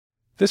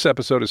This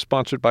episode is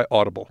sponsored by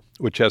Audible,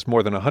 which has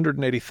more than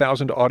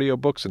 180,000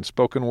 audiobooks and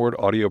spoken word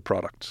audio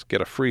products. Get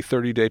a free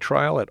 30-day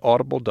trial at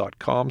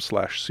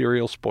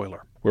audible.com/serialspoiler.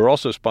 We're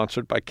also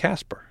sponsored by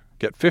Casper.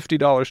 Get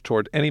 $50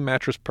 toward any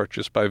mattress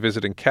purchase by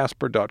visiting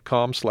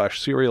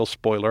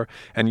casper.com/serialspoiler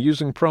and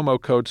using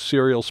promo code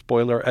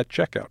serialspoiler at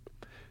checkout.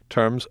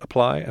 Terms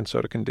apply and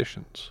so do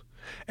conditions.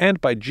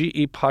 And by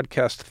GE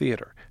Podcast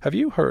Theater. Have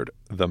you heard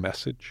The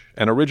Message,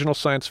 an original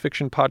science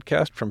fiction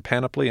podcast from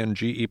Panoply and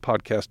GE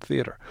Podcast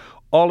Theater?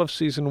 All of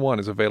Season 1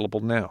 is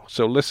available now,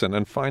 so listen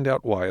and find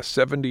out why a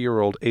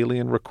 70-year-old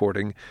alien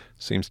recording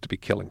seems to be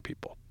killing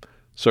people.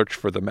 Search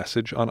for The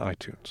Message on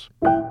iTunes.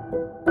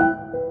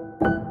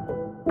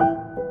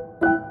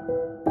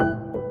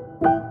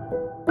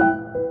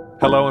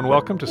 Hello and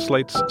welcome to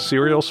Slate's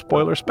Serial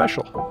Spoiler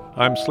Special.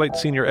 I'm Slate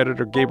Senior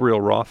Editor Gabriel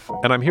Roth,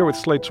 and I'm here with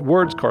Slate's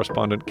Words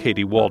correspondent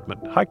Katie Waldman.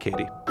 Hi,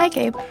 Katie. Hi,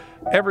 Gabe.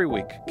 Every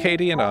week,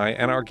 Katie and I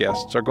and our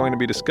guests are going to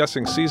be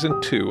discussing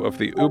Season 2 of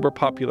the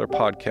uber-popular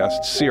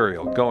podcast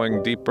Serial,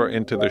 going deeper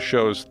into the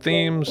show's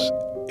themes,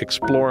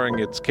 exploring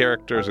its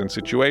characters and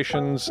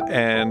situations,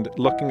 and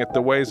looking at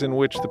the ways in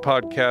which the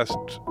podcast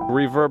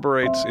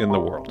reverberates in the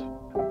world.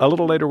 A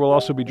little later, we'll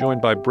also be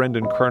joined by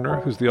Brendan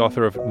Kerner, who's the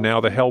author of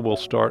Now the Hell Will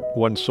Start,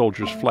 One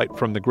Soldier's Flight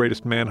from the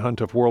Greatest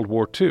Manhunt of World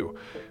War II,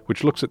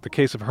 which looks at the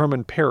case of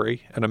Herman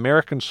Perry, an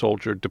American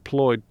soldier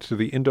deployed to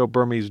the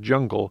Indo-Burmese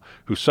jungle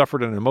who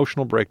suffered an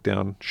emotional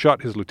breakdown,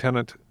 shot his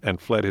lieutenant, and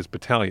fled his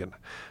battalion.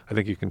 I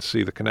think you can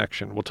see the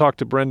connection. We'll talk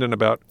to Brendan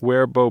about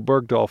where Bowe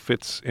Bergdahl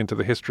fits into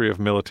the history of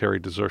military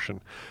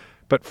desertion.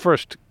 But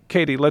first,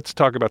 Katie, let's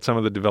talk about some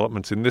of the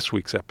developments in this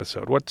week's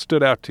episode. What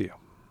stood out to you?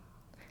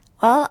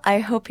 Well, I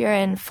hope you're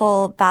in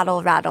full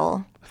battle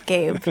rattle,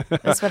 Gabe.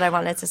 That's what I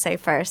wanted to say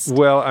first.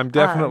 Well, I'm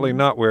definitely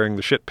not wearing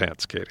the shit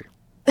pants, Katie.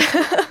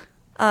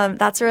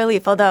 That's a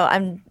relief, although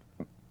I'm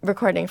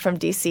recording from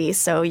D.C.,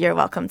 so you're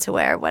welcome to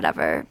wear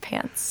whatever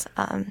pants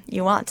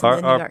you want in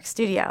the New York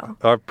studio.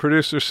 Our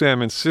producer,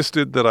 Sam,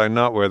 insisted that I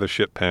not wear the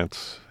shit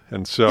pants,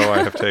 and so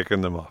I have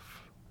taken them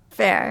off.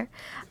 Fair.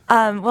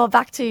 Well,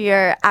 back to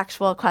your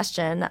actual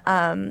question.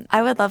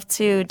 I would love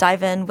to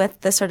dive in with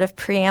the sort of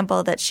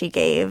preamble that she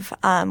gave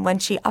when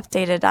she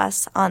updated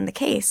us on the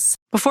case.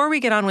 Before we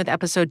get on with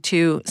episode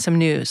 2, some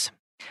news.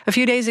 A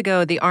few days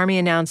ago, the Army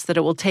announced that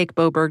it will take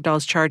Bowe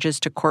Bergdahl's charges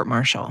to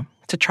court-martial,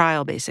 to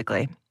trial,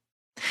 basically.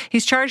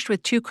 He's charged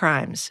with 2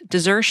 crimes,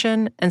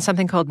 desertion and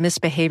something called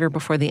misbehavior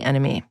before the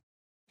enemy.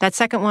 That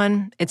second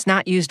one, it's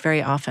not used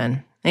very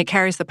often. It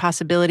carries the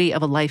possibility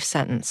of a life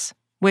sentence,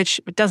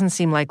 which it doesn't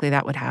seem likely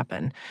that would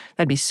happen.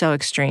 That'd be so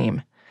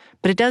extreme.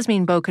 But it does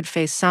mean Bowe could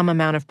face some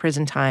amount of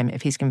prison time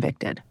if he's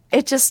convicted.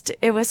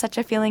 It was such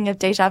a feeling of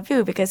deja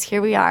vu because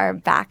here we are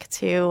back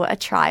to a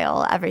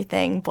trial.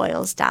 Everything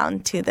boils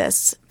down to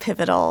this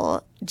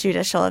pivotal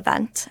judicial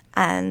event.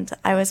 And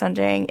I was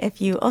wondering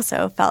if you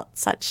also felt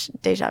such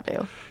deja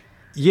vu.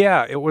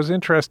 Yeah, it was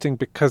interesting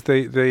because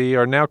they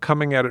are now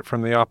coming at it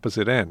from the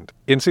opposite end.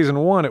 In Season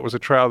 1, it was a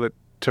trial that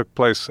took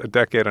place a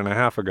decade and a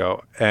half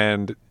ago.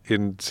 And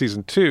in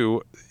Season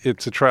 2,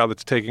 it's a trial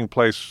that's taking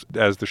place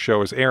as the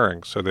show is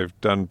airing. So they've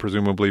done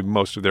presumably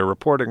most of their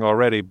reporting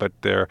already, but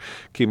they're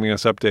keeping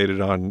us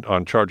updated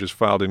on charges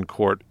filed in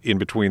court in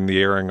between the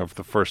airing of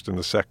the first and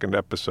the second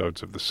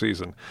episodes of the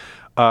season.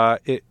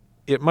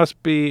 It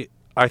must be,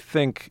 I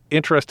think,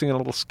 interesting and a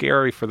little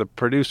scary for the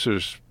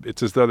producers.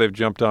 It's as though they've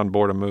jumped on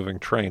board a moving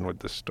train with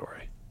this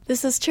story.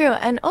 This is true.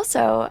 And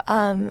also,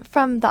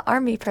 from the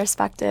Army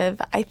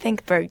perspective, I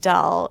think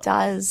Bergdahl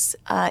does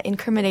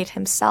incriminate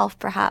himself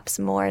perhaps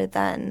more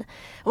than,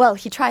 well,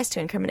 he tries to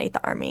incriminate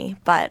the Army.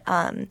 But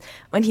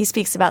when he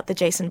speaks about the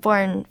Jason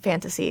Bourne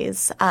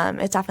fantasies,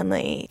 it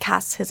definitely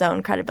casts his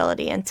own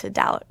credibility into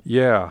doubt.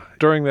 Yeah.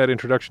 During that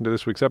introduction to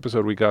this week's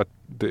episode, we got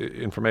the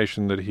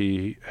information that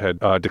he had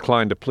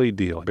declined a plea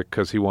deal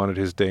because he wanted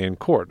his day in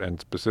court.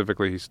 And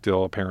specifically, he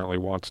still apparently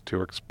wants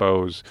to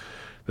expose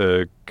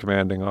the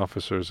commanding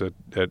officers at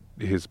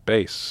his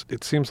base.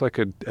 It seems like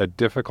a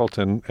difficult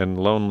and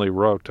lonely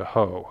road to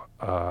hoe,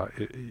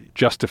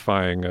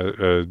 justifying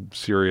a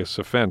serious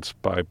offense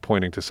by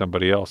pointing to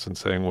somebody else and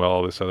saying,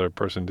 well, this other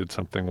person did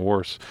something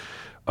worse.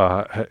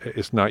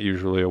 It's not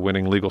usually a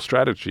winning legal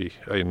strategy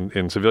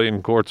in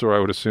civilian courts or I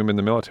would assume in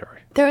the military.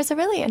 There was a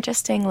really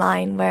interesting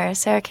line where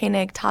Sarah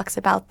Koenig talks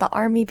about the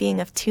Army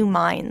being of 2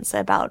 minds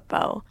about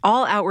Bowe.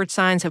 All outward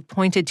signs have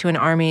pointed to an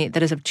Army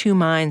that is of 2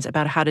 minds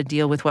about how to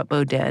deal with what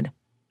Bowe did,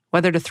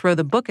 whether to throw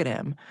the book at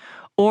him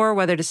or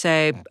whether to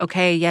say,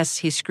 okay, yes,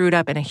 he screwed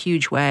up in a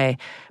huge way,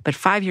 but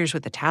 5 years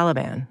with the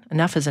Taliban,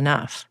 enough is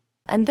enough.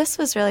 And this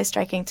was really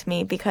striking to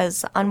me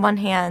because on one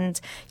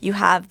hand, you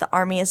have the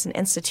Army as an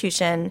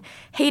institution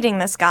hating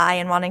this guy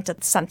and wanting to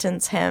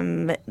sentence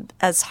him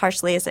as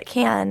harshly as it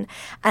can.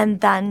 And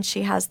then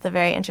she has the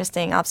very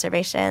interesting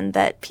observation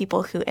that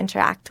people who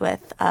interact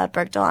with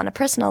Bergdahl on a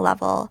personal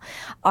level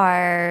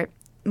are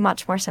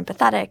much more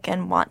sympathetic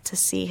and want to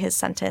see his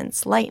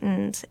sentence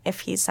lightened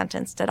if he's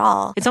sentenced at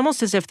all. It's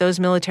almost as if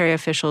those military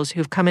officials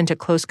who've come into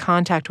close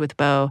contact with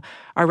Bowe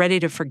are ready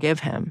to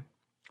forgive him.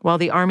 while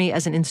the Army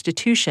as an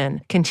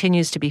institution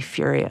continues to be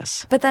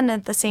furious. But then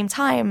at the same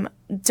time,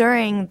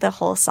 during the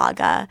whole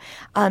saga,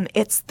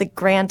 it's the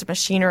grand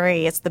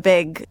machinery, it's the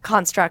big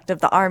construct of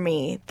the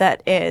Army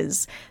that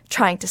is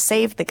trying to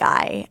save the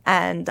guy,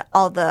 and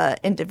all the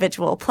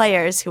individual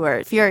players who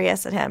are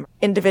furious at him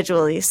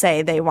individually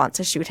say they want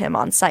to shoot him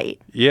on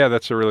sight. Yeah,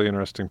 that's a really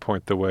interesting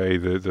point, the way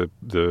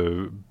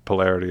the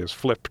polarity is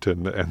flipped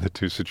and the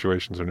two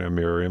situations are now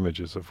mirror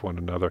images of one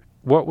another.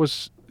 What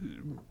was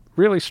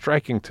really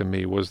striking to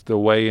me was the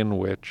way in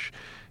which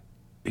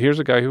here's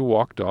a guy who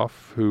walked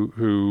off,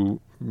 who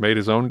made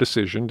his own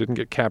decision, didn't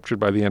get captured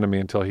by the enemy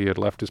until he had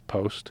left his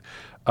post,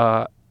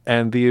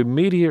 and the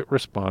immediate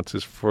response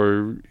is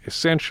for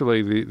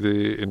essentially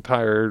the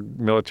entire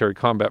military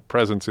combat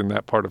presence in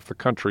that part of the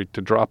country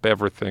to drop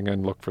everything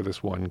and look for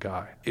this one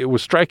guy. It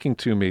was striking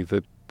to me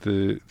that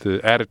the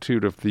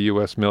attitude of the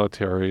U.S.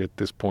 military at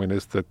this point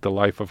is that the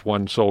life of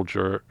one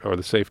soldier or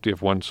the safety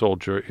of one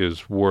soldier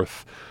is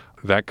worth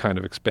that kind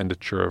of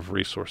expenditure of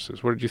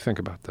resources. What did you think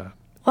about that?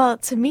 Well,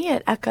 to me,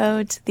 it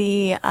echoed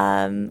the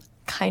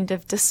kind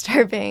of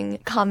disturbing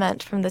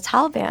comment from the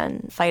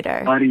Taliban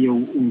fighter.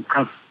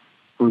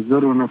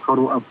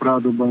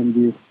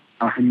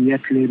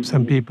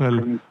 Some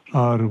people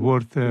are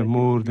worth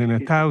more than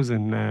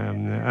 1,000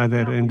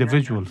 other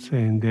individuals,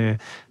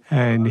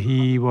 and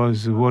he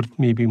was worth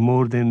maybe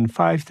more than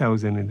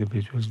 5,000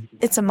 individuals.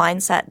 It's a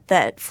mindset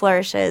that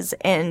flourishes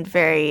in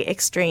very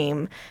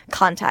extreme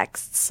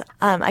contexts.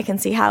 I can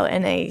see how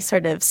in a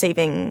sort of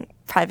Saving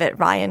Private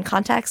Ryan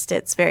context,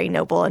 it's very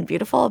noble and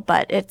beautiful,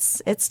 but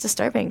it's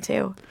disturbing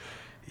too.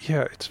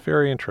 Yeah, it's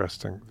very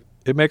interesting.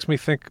 It makes me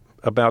think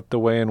about the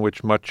way in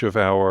which much of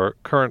our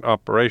current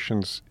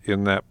operations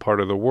in that part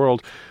of the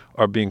world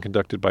are being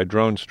conducted by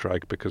drone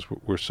strike because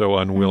we're so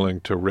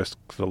unwilling to risk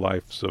the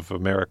lives of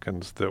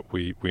Americans that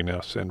we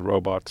now send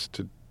robots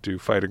to do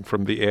fighting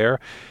from the air.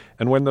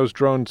 And when those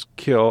drones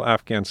kill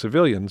Afghan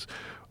civilians,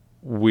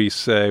 we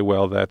say,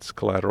 well, that's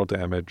collateral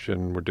damage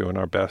and we're doing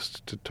our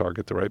best to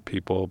target the right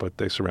people, but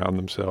they surround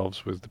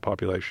themselves with the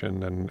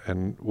population,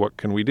 and what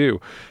can we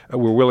do?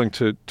 We're willing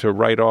to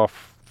write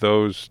off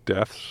those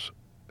deaths.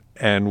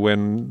 And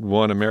when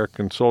one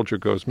American soldier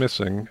goes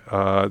missing,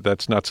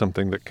 that's not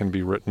something that can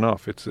be written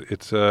off.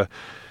 It's a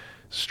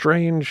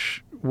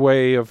strange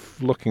way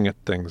of looking at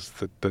things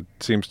that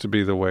seems to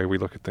be the way we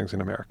look at things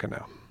in America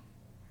now.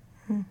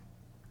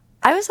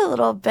 I was a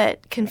little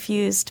bit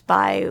confused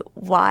by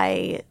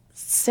why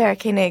Sarah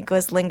Koenig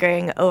was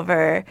lingering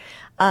over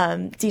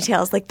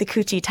details like the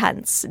Kuchi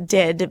tents.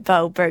 Did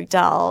Bo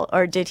Bergdahl,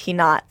 or did he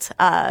not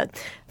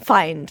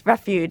find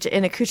refuge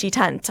in a Kuchi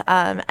tent?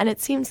 And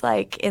it seems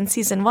like in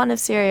season 1 of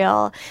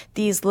Serial,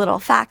 these little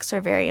facts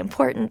are very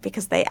important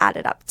because they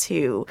added up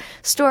to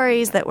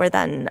stories that were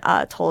then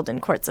told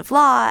in courts of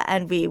law,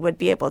 and we would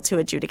be able to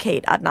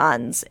adjudicate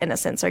Adnan's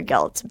innocence or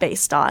guilt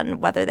based on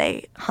whether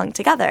they hung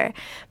together.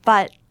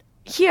 But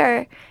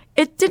here,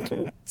 it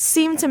didn't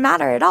seem to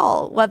matter at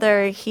all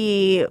whether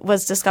he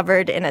was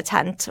discovered in a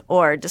tent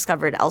or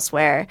discovered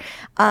elsewhere.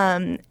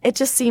 It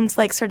just seems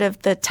like sort of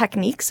the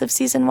techniques of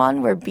season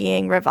 1 were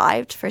being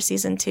revived for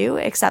season 2,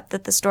 except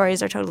that the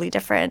stories are totally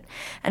different.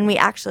 And we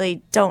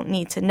actually don't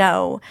need to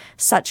know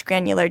such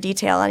granular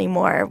detail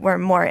anymore. We're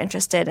more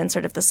interested in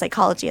sort of the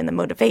psychology and the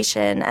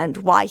motivation and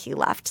why he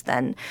left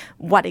than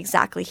what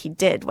exactly he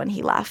did when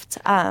he left.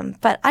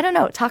 But I don't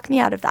know. Talk me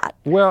out of that.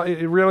 Well,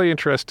 a really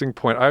interesting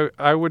point.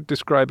 I would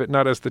describe it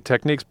not as the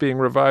techniques being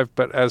revived,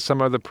 but as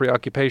some of the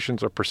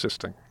preoccupations are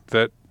persisting.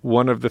 That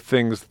one of the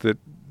things that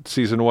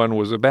season 1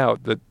 was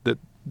about, that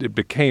it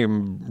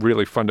became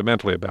really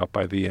fundamentally about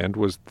by the end,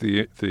 was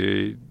the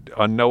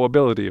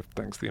unknowability of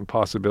things, the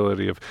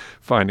impossibility of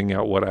finding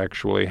out what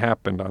actually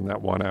happened on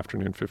that one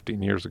afternoon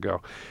 15 years ago.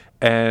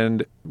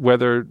 And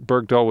whether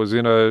Bergdahl was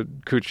in a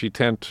Kuchi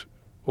tent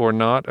or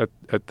not at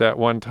that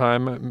one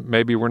time,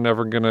 maybe we're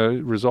never going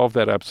to resolve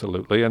that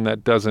absolutely, and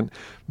that doesn't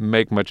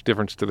make much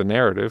difference to the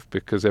narrative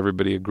because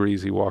everybody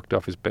agrees he walked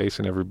off his base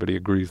and everybody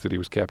agrees that he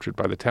was captured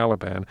by the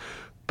Taliban.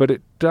 But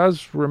it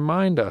does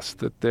remind us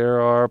that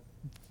there are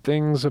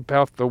things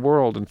about the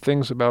world and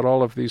things about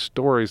all of these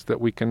stories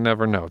that we can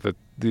never know, that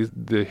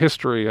the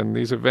history and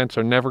these events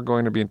are never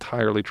going to be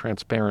entirely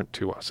transparent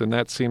to us, and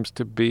that seems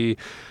to be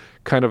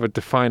kind of a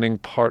defining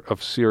part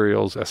of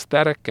Serial's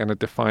aesthetic and a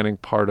defining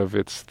part of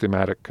its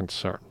thematic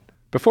concern.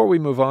 Before we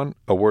move on,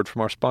 a word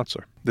from our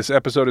sponsor. This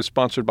episode is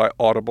sponsored by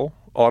Audible.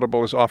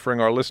 Audible is offering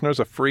our listeners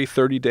a free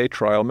 30-day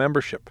trial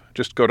membership.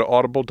 Just go to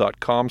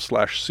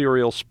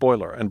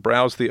audible.com/serialspoiler and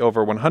browse the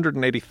over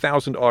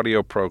 180,000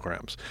 audio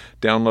programs.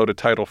 Download a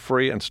title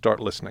free and start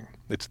listening.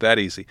 It's that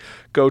easy.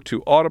 Go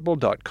to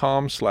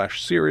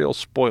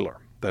audible.com/serialspoiler.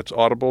 That's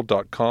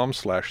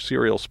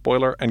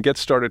audible.com/serialspoiler and get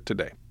started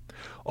today.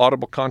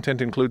 Audible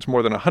content includes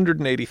more than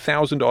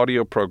 180,000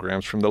 audio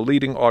programs from the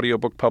leading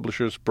audiobook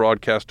publishers,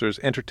 broadcasters,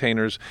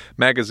 entertainers,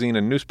 magazine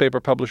and newspaper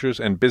publishers,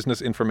 and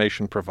business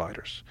information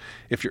providers.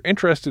 If you're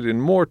interested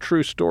in more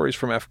true stories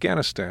from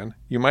Afghanistan,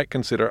 you might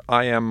consider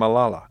I Am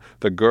Malala,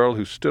 the girl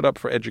who stood up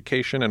for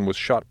education and was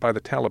shot by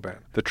the Taliban.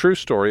 The true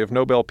story of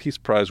Nobel Peace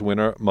Prize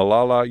winner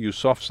Malala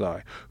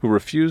Yousafzai, who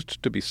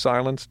refused to be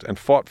silenced and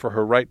fought for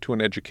her right to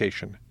an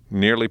education,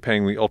 nearly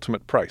paying the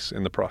ultimate price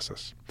in the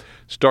process.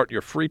 Start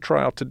your free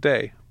trial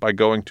today by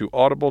going to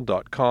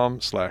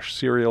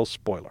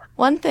audible.com/serialspoiler.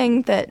 One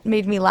thing that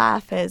made me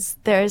laugh is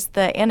there's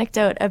the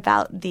anecdote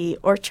about the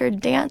orchard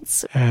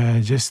dance.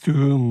 Just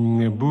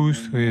to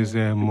boost his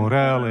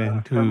morale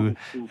and to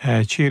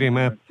cheer him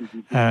up,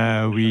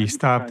 we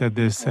stopped at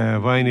this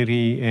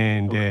winery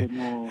and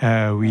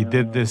we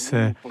did this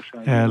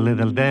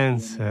little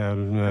dance,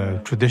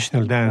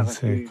 traditional dance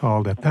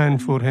called a tan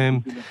for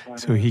him,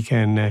 so he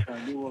can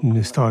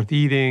start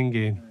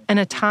eating. And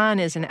a tan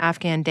is an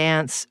Afghan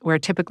dance where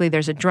typically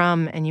there's a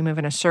drum and you move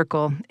in a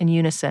circle in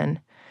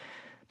unison.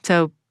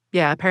 So,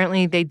 yeah,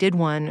 apparently they did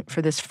one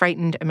for this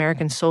frightened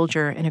American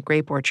soldier in a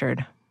grape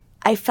orchard.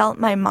 I felt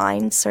my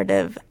mind sort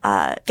of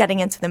getting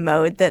into the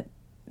mode that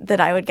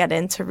I would get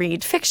in to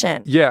read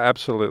fiction. Yeah,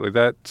 absolutely.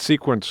 That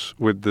sequence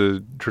with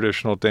the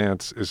traditional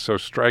dance is so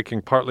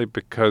striking, partly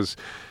because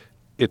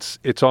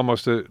it's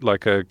almost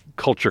like a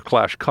culture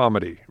clash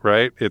comedy,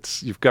 right?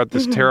 You've got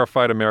this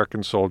terrified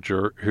American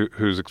soldier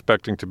who's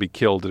expecting to be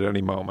killed at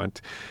any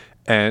moment,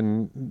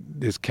 and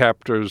his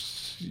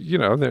captors,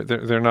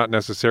 they're not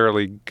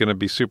necessarily going to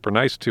be super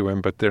nice to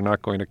him, but they're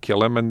not going to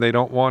kill him, and they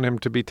don't want him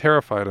to be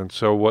terrified. And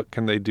so what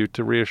can they do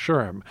to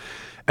reassure him?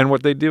 And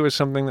what they do is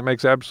something that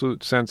makes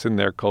absolute sense in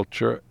their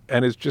culture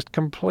and is just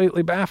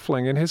completely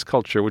baffling in his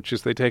culture, which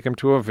is they take him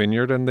to a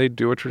vineyard and they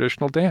do a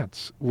traditional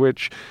dance,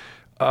 which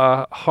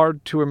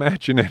hard to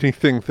imagine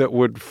anything that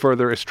would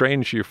further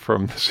estrange you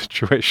from the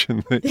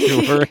situation that you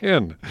were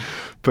in.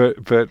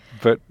 But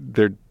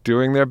they're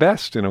doing their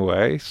best in a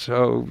way,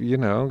 so, you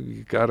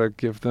got to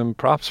give them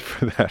props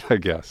for that, I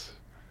guess.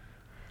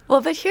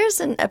 Well, but here's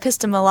an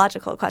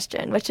epistemological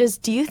question, which is,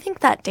 do you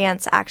think that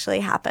dance actually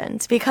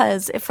happened?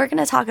 Because if we're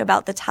going to talk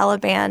about the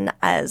Taliban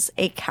as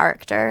a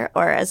character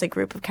or as a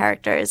group of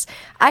characters,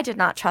 I did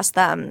not trust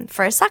them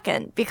for a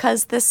second,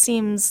 because this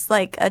seems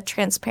like a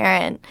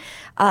transparent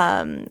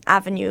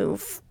avenue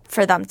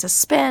for them to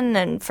spin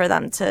and for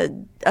them to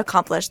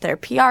accomplish their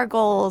PR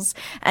goals.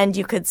 And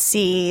you could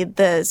see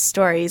the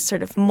stories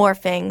sort of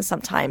morphing.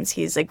 Sometimes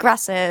he's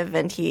aggressive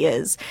and he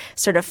is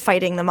sort of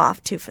fighting them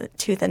off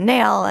tooth and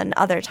nail, and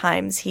other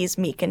times he's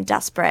meek and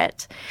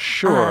desperate.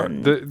 Sure.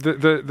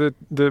 The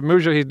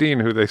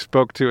Mujahideen who they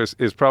spoke to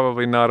is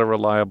probably not a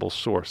reliable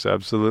source,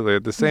 absolutely.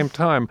 At the same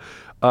time,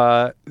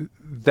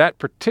 that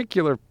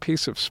particular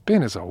piece of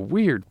spin is a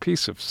weird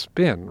piece of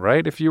spin,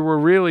 right? If you were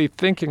really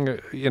thinking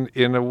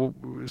in a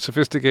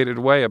sophisticated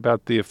way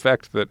about the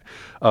effect that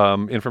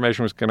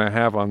information was going to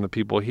have on the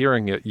people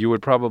hearing it, you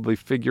would probably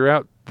figure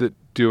out that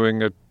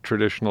doing a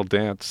traditional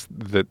dance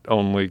that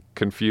only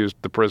confused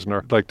the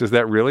prisoner, does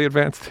that really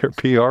advance their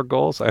PR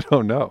goals? I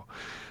don't know.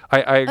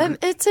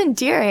 It's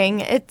endearing.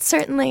 It's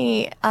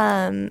certainly,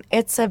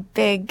 it's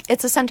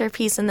a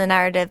centerpiece in the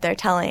narrative they're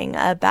telling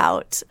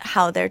about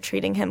how they're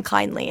treating him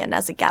kindly and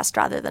as a guest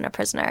rather than a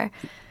prisoner.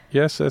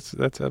 Yes,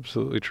 that's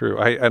absolutely true.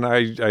 I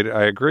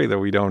agree that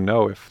we don't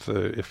know if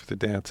the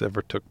dance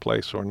ever took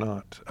place or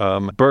not.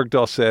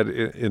 Bergdahl said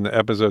in the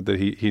episode that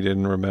he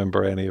didn't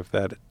remember any of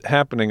that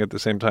happening. At the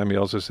same time, he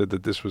also said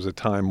that this was a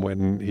time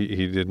when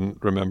he didn't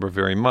remember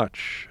very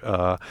much.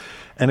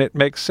 And it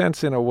makes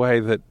sense in a way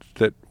that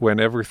when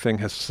everything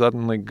has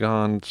suddenly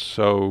gone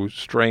so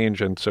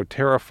strange and so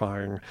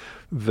terrifying,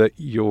 that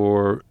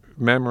your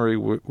memory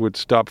would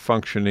stop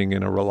functioning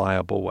in a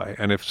reliable way.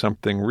 And if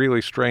something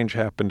really strange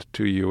happened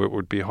to you, it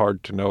would be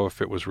hard to know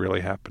if it was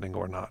really happening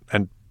or not.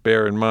 And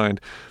bear in mind,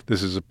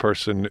 this is a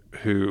person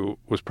who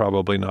was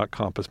probably not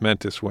compos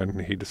mentis when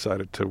he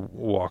decided to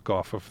walk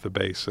off of the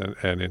base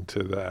and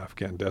into the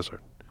Afghan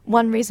desert.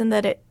 One reason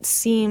that it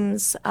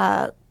seems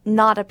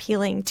not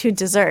appealing to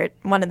desert,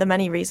 one of the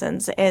many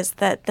reasons, is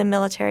that the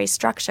military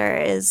structure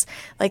is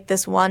like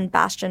this one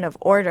bastion of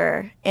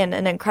order in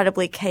an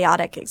incredibly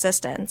chaotic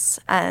existence.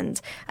 And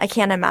I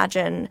can't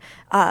imagine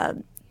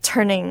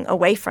turning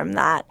away from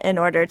that in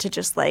order to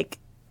just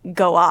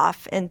go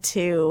off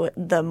into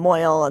the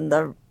moil and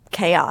the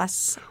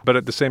chaos. But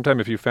at the same time,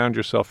 if you found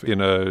yourself in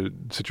a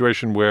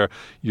situation where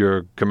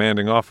your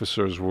commanding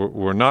officers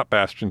were not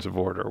bastions of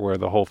order, where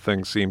the whole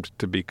thing seemed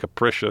to be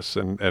capricious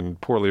and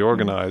poorly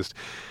organized,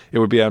 it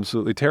would be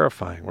absolutely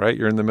terrifying, right?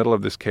 You're in the middle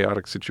of this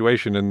chaotic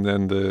situation, and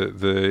then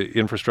the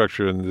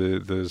infrastructure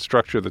and the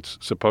structure that's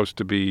supposed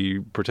to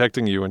be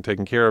protecting you and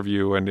taking care of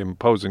you and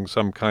imposing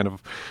some kind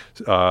of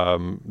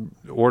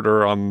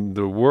order on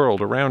the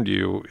world around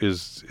you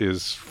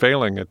is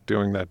failing at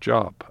doing that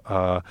job.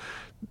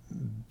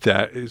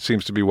 That it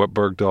seems to be what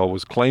Bergdahl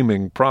was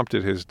claiming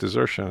prompted his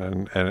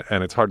desertion,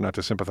 and it's hard not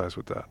to sympathize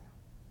with that.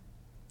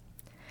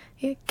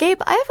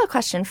 Gabe, I have a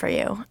question for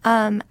you.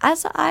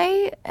 As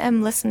I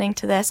am listening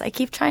to this, I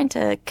keep trying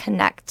to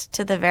connect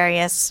to the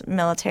various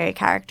military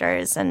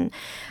characters. And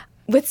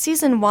with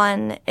season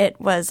 1, it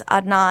was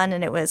Adnan,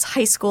 and it was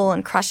high school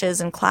and crushes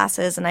and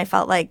classes. And I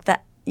felt like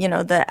that,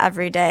 the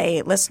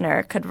everyday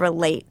listener could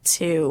relate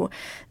to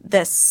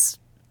this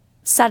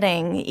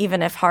setting,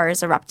 even if horror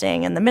is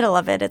erupting in the middle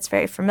of it. It's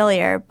very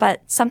familiar.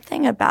 But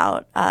something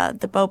about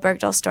the Bowe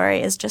Bergdahl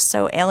story is just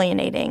so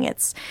alienating.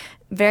 It's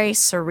very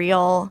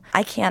surreal.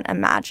 I can't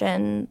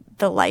imagine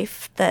the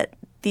life that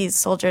these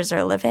soldiers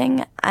are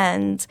living.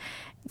 And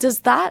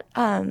does that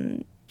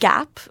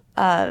gap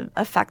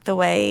affect the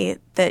way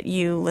that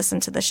you listen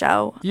to the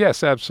show?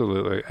 Yes,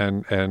 absolutely.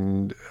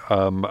 And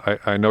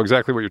I know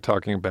exactly what you're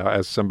talking about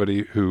as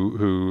somebody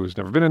who's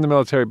never been in the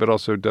military, but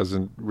also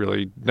doesn't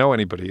really know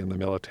anybody in the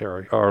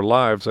military. Our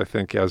lives, I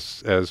think,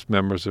 as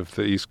members of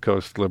the East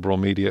Coast liberal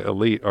media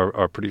elite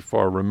are pretty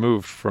far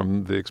removed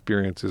from the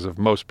experiences of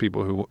most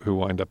people who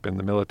wind up in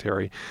the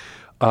military.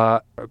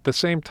 At the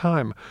same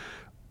time,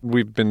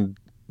 we've been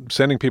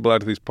sending people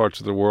out to these parts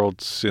of the world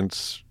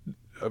since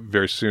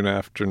very soon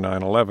after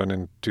 9/11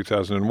 in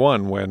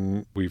 2001,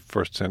 when we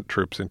first sent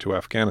troops into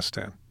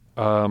Afghanistan.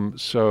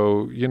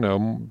 So,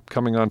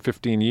 coming on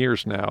 15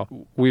 years now,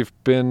 we've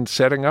been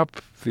setting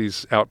up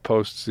these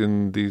outposts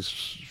in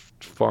these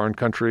foreign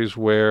countries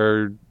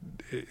where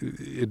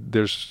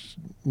there's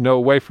no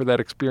way for that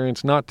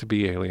experience not to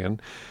be alien.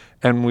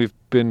 And we've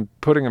been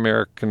putting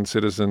American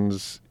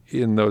citizens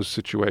in those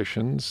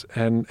situations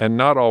and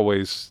not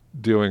always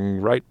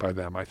doing right by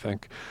them, I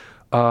think.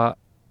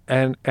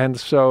 And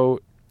so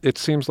it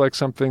seems like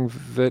something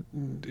that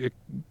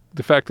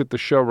the fact that the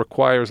show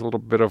requires a little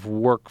bit of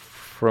work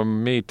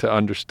from me to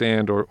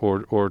understand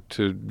or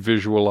to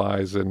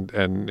visualize and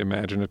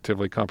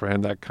imaginatively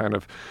comprehend that kind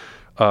of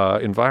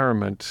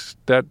environment,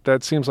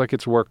 that seems like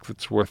it's work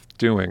that's worth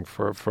doing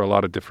for a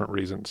lot of different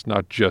reasons,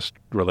 not just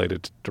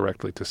related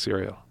directly to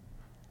Serial.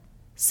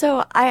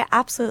 So I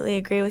absolutely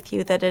agree with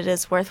you that it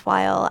is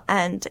worthwhile,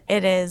 and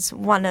it is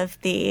one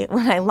of the,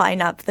 when I line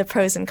up the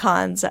pros and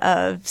cons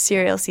of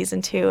Serial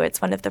Season 2,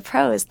 it's one of the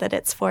pros that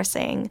it's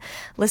forcing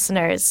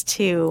listeners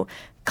to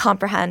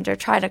comprehend or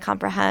try to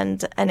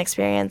comprehend an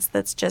experience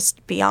that's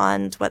just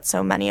beyond what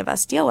so many of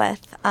us deal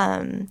with,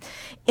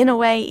 in a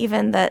way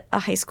even that a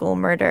high school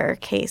murder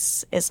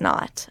case is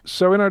not.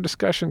 So in our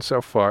discussion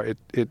so far,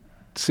 it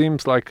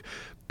seems like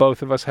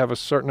both of us have a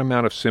certain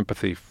amount of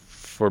sympathy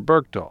for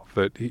Bergdahl,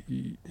 that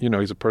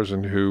he's a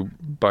person who,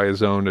 by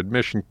his own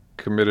admission,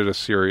 committed a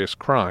serious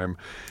crime.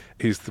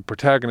 He's the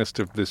protagonist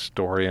of this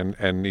story,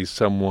 and he's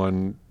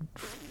someone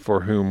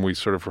for whom we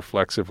sort of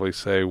reflexively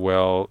say,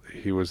 well,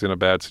 he was in a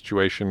bad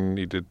situation,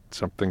 he did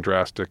something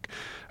drastic,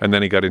 and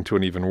then he got into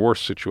an even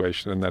worse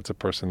situation, and that's a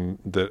person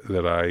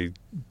that I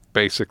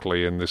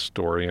basically in this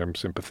story am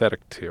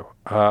sympathetic to.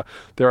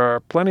 There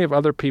are plenty of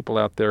other people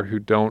out there who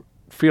don't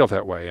feel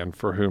that way, and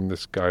for whom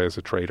this guy is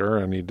a traitor,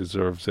 and he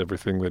deserves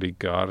everything that he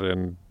got,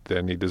 and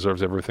then he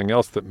deserves everything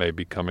else that may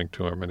be coming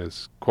to him in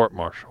his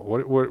court-martial.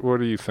 What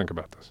do you think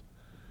about this?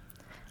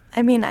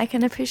 I mean, I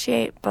can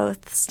appreciate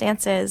both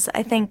stances.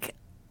 I think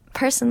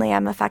personally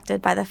I'm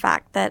affected by the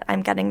fact that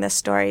I'm getting this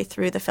story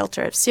through the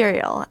filter of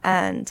Serial,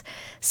 and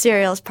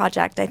Serial's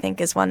project, I think,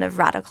 is one of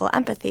radical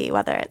empathy,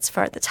 whether it's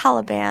for the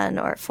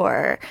Taliban or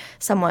for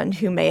someone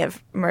who may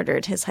have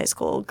murdered his high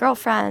school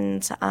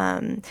girlfriend,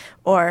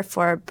 or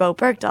for Bowe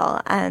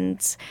Bergdahl.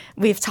 And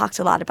we've talked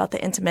a lot about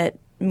the intimate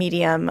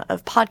medium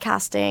of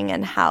podcasting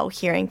and how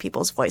hearing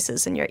people's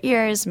voices in your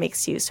ears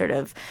makes you sort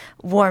of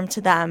warm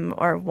to them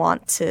or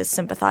want to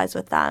sympathize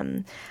with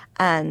them.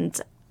 And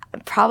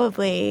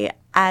probably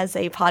as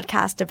a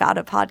podcast about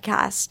a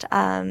podcast,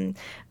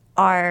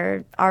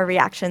 our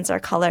reactions are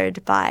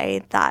colored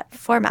by that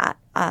format.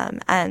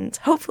 And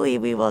hopefully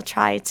we will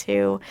try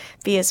to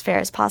be as fair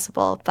as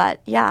possible.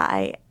 But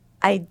yeah,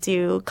 I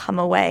do come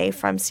away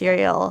from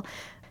Serial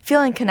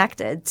feeling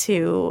connected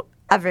to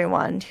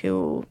everyone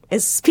who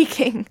is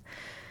speaking,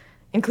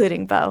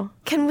 including Bowe.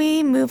 Can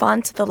we move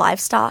on to the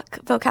livestock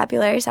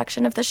vocabulary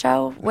section of the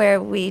show,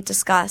 where we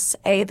discuss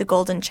A, the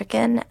golden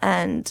chicken,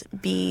 and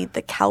B,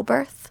 the cow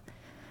birth?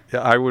 Yeah,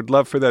 I would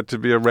love for that to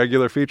be a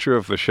regular feature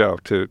of the show,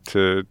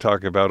 to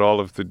talk about all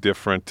of the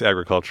different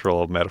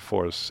agricultural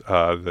metaphors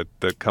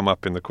that come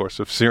up in the course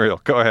of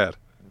Serial. Go ahead.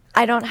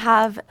 I don't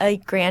have a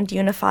grand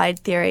unified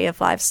theory of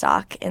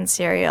livestock in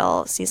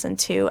Serial Season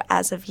 2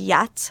 as of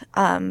yet,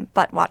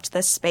 but watch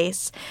this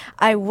space.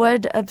 I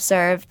would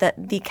observe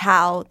that the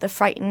cow, the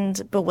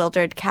frightened,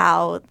 bewildered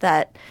cow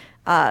that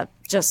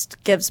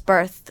just gives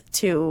birth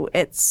to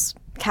its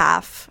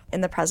calf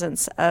in the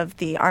presence of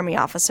the Army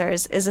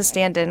officers, is a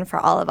stand-in for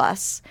all of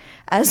us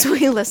as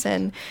we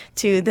listen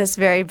to this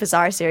very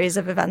bizarre series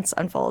of events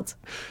unfold.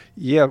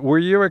 Yeah, were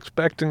you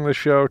expecting the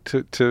show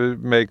to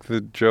make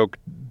the joke,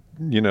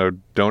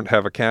 don't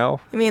have a cow?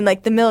 I mean,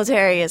 like the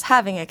military is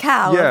having a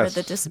cow over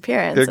the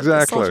disappearance of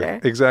the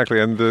soldier. Exactly.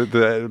 And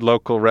the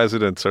local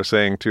residents are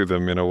saying to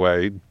them, in a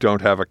way,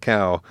 don't have a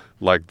cow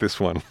like this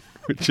one,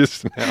 which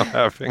is now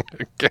having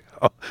a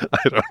cow.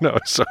 I don't know.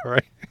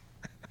 Sorry.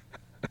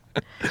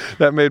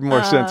 That made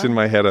more sense in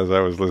my head as I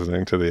was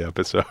listening to the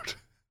episode.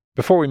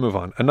 Before we move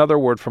on, another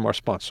word from our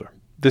sponsor.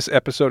 This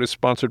episode is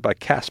sponsored by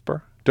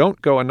Casper.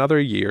 Don't go another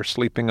year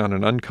sleeping on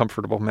an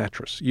uncomfortable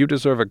mattress. You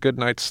deserve a good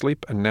night's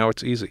sleep, and now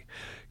it's easy.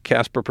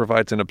 Casper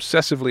provides an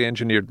obsessively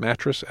engineered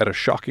mattress at a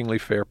shockingly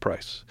fair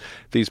price.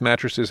 These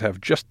mattresses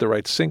have just the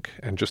right sink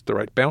and just the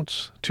right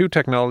bounce. Two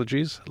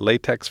technologies,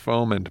 latex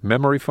foam and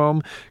memory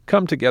foam,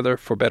 come together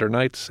for better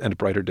nights and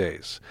brighter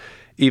days.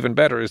 Even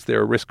better is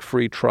their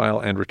risk-free trial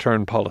and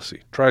return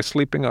policy. Try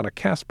sleeping on a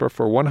Casper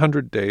for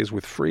 100 days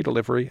with free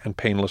delivery and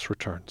painless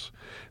returns.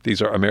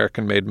 These are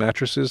American-made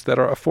mattresses that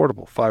are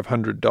affordable,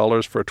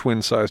 $500 for a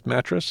twin-sized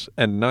mattress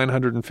and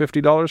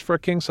 $950 for a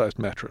king-sized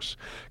mattress.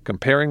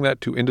 Comparing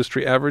that to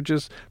industry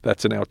averages,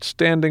 that's an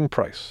outstanding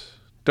price.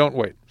 Don't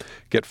wait.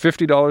 Get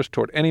 $50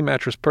 toward any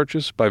mattress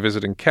purchase by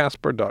visiting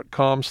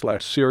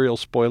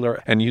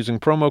casper.com/serialspoiler and using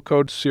promo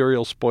code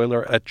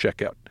serialspoiler at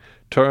checkout.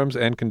 Terms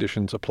and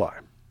conditions apply.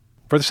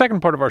 For the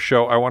second part of our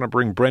show, I want to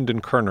bring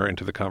Brendan Kerner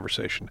into the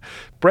conversation.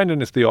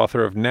 Brendan is the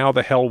author of Now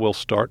the Hell Will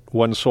Start,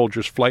 One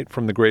Soldier's Flight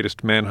from the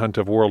Greatest Manhunt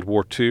of World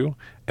War II,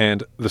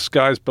 and The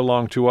Skies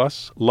Belong to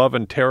Us, Love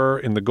and Terror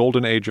in the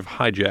Golden Age of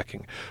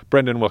Hijacking.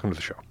 Brendan, welcome to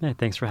the show. Hey,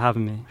 thanks for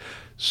having me.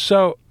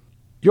 So,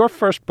 your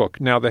first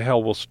book, Now the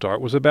Hell Will Start,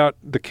 was about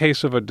the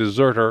case of a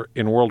deserter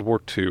in World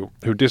War II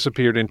who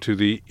disappeared into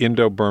the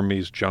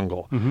Indo-Burmese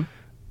jungle. Mm-hmm.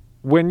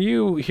 When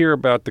you hear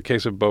about the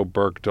case of Bowe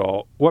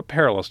Bergdahl, what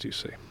parallels do you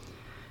see?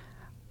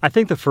 I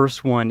think the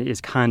first one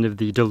is kind of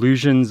the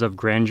delusions of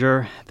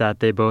grandeur that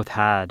they both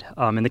had.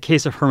 In the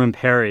case of Herman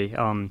Perry,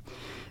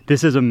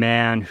 this is a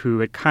man who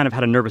had kind of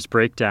had a nervous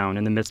breakdown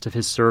in the midst of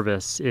his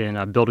service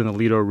in building the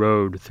Lido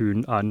Road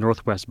through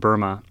northwest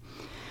Burma.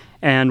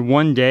 And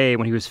one day,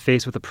 when he was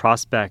faced with the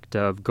prospect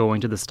of going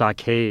to the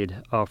stockade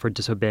for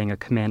disobeying a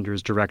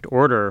commander's direct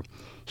order,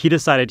 he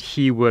decided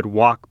he would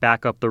walk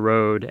back up the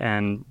road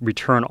and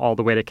return all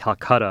the way to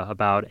Calcutta,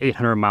 about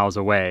 800 miles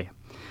away.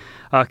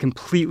 A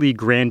completely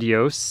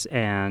grandiose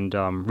and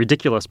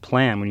ridiculous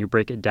plan when you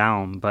break it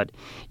down. But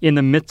in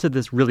the midst of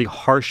this really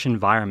harsh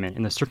environment,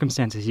 in the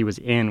circumstances he was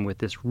in with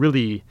this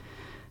really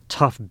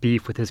tough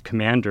beef with his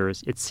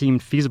commanders, it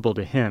seemed feasible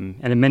to him.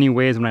 And in many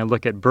ways, when I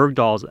look at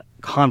Bergdahl's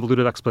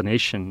convoluted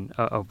explanation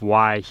of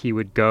why he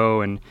would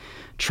go and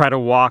try to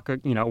walk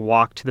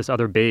to this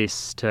other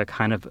base to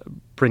kind of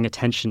bring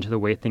attention to the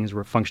way things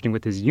were functioning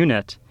with his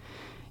unit,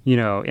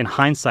 in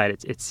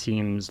hindsight, it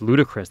seems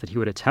ludicrous that he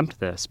would attempt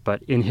this,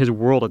 but in his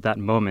world at that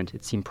moment,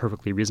 it seemed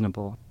perfectly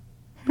reasonable.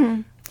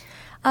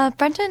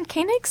 Brendan,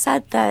 Koenig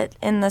said that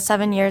in the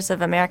 7 years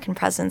of American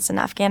presence in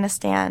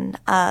Afghanistan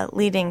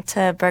leading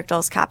to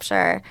Bergdahl's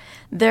capture,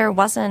 there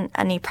wasn't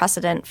any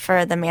precedent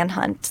for the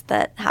manhunt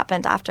that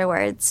happened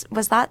afterwards.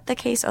 Was that the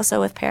case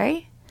also with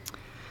Perry?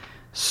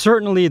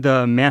 Certainly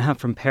the manhunt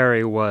from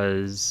Perry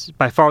was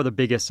by far the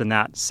biggest in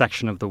that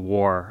section of the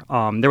war.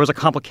 There was a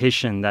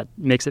complication that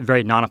makes it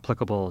very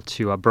non-applicable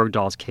to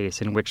Bergdahl's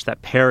case, in which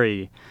that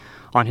Perry,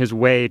 on his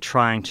way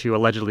trying to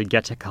allegedly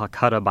get to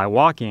Calcutta by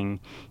walking,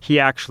 he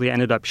actually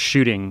ended up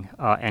shooting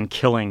and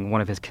killing one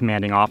of his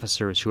commanding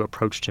officers who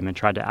approached him and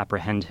tried to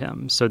apprehend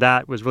him. So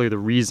that was really the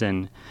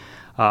reason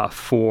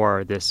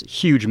for this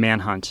huge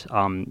manhunt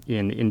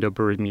in the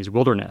Indo-Burmese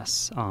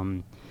wilderness.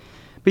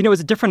 But, it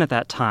was different at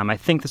that time. I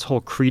think this whole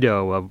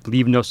credo of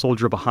leave no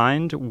soldier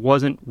behind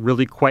wasn't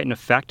really quite in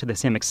effect to the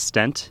same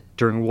extent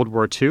during World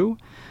War II,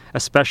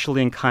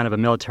 especially in kind of a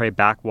military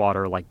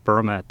backwater like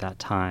Burma at that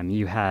time.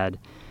 You had,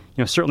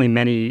 certainly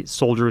many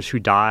soldiers who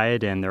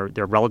died and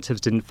their relatives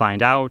didn't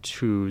find out,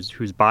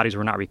 whose bodies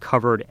were not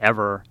recovered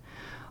ever.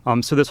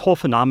 So this whole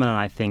phenomenon,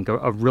 I think,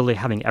 of really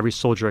having every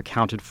soldier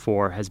accounted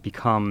for has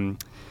become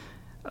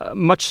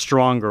much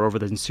stronger over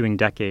the ensuing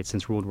decades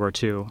since World War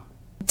II.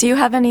 Do you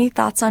have any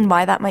thoughts on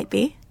why that might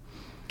be?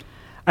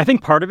 I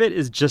think part of it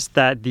is just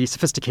that the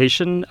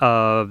sophistication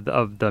of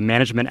the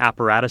management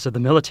apparatus of the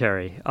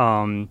military.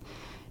 In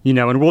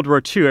World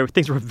War II,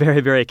 things were very,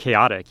 very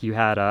chaotic. You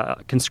had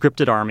a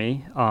conscripted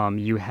army.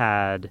 You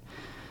had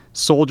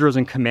soldiers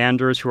and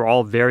commanders who were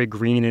all very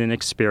green and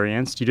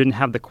inexperienced. You didn't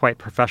have the quite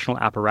professional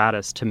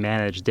apparatus to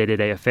manage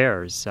day-to-day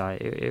affairs.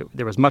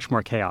 There was much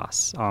more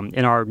chaos.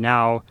 In our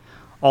now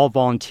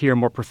all-volunteer,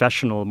 more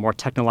professional, more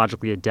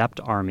technologically adept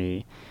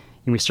army,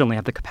 and we certainly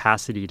have the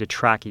capacity to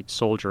track each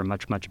soldier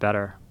much, much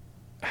better.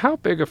 How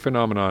big a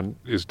phenomenon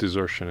is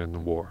desertion in the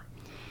war?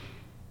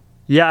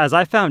 Yeah, as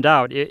I found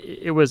out,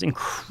 it was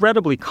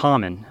incredibly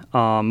common,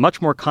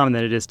 much more common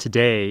than it is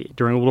today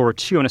during World War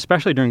II, and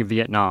especially during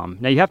Vietnam.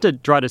 Now, you have to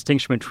draw a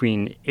distinction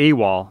between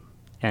AWOL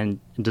and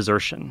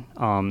desertion.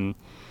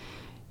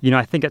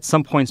 I think at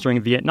some points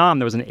during Vietnam,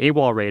 there was an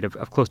AWOL rate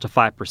of close to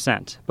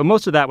 5%. But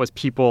most of that was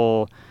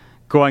people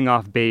going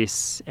off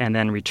base and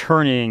then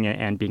returning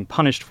and being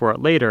punished for it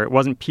later. It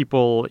wasn't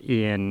people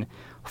in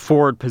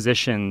forward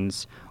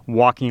positions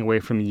walking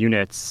away from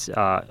units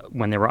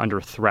when they were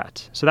under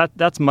threat. So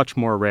that's much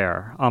more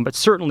rare. But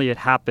certainly it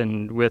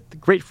happened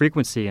with great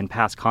frequency in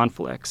past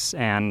conflicts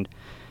and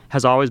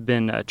has always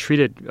been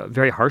treated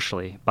very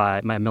harshly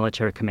by my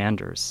military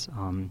commanders.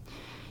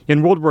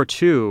 In World War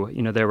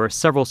II, there were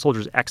several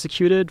soldiers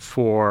executed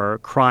for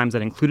crimes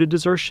that included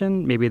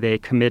desertion. Maybe they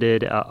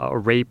committed a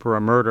rape or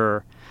a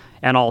murder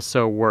and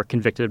also were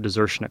convicted of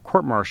desertion at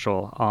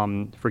court-martial.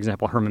 For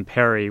example, Herman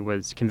Perry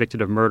was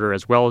convicted of murder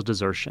as well as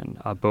desertion.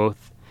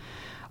 Both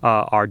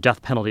are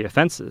death penalty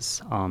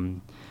offenses.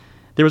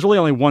 There was really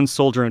only one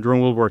soldier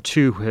during World War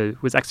II who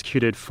was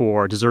executed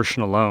for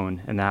desertion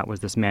alone, and that was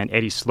this man,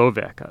 Eddie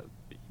Slovik,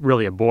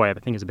 really a boy. I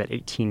think he was about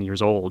 18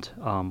 years old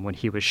when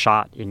he was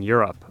shot in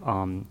Europe.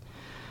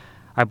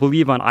 I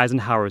believe on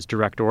Eisenhower's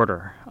direct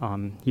order.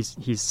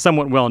 He's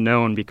somewhat well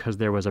known because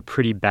there was a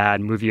pretty bad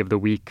movie of the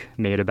week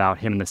made about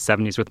him in the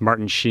 70s with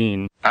Martin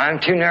Sheen. I'm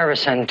too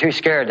nervous and too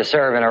scared to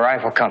serve in a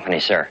rifle company,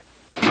 sir.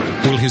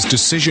 Will his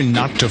decision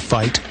not to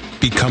fight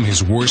become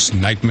his worst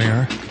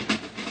nightmare?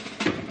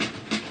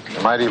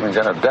 You might even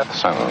get a death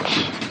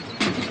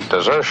sentence.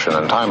 Desertion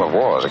in time of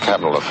war is a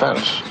capital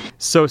offense.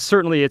 So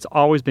certainly it's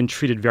always been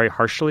treated very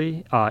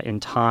harshly in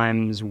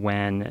times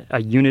when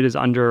a unit is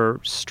under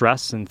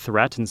stress and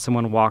threat and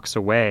someone walks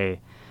away.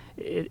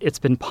 It's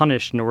been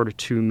punished in order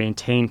to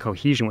maintain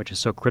cohesion, which is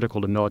so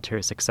critical to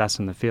military success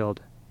in the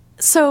field.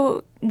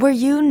 So were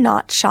you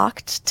not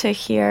shocked to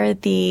hear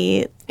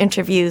the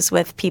interviews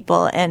with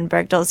people in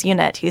Bergdahl's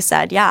unit who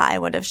said, yeah, I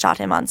would have shot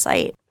him on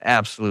sight?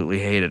 Absolutely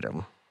hated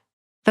him.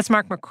 That's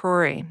Mark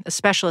McCrory, a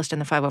specialist in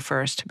the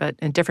 501st, but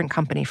a different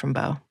company from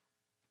Bo.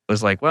 It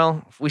was like,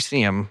 well, if we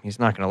see him, he's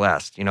not going to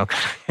last,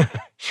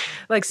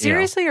 Like,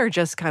 seriously, or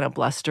just kind of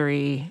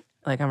blustery,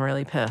 like, I'm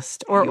really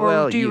pissed?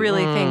 Or do you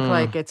really think,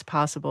 like, it's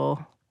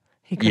possible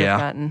he could have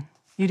gotten...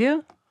 You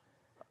do?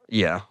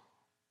 Yeah.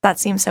 That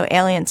seems so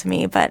alien to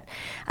me, but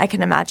I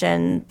can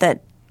imagine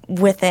that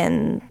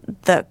within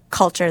the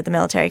culture, the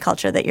military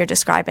culture that you're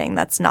describing,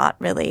 that's not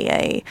really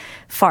a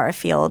far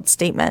afield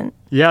statement.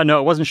 Yeah, no,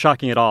 it wasn't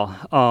shocking at all.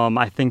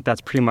 I think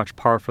that's pretty much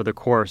par for the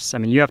course. I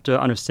mean, you have to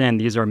understand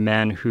these are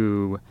men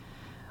who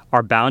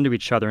are bound to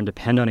each other and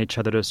depend on each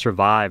other to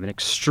survive in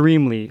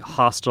extremely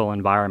hostile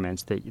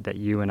environments that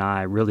you and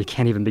I really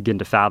can't even begin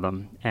to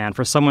fathom. And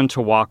for someone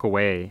to walk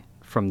away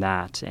from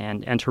that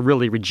and to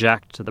really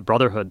reject the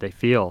brotherhood they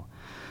feel,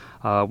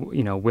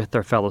 with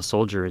their fellow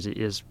soldiers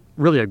is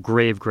really a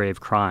grave,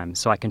 grave crime.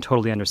 So I can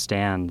totally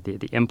understand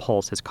the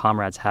impulse his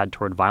comrades had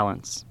toward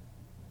violence.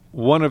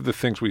 One of the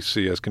things we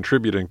see as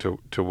contributing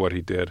to what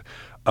he did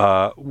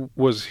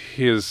was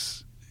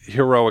his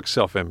heroic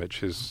self-image,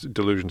 his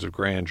delusions of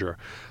grandeur.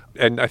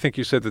 And I think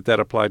you said that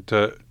applied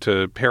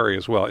to Perry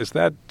as well. Is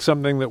that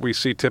something that we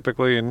see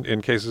typically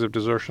in cases of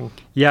desertion?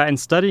 Yeah, in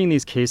studying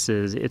these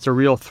cases, it's a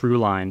real through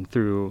line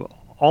through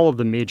all of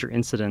the major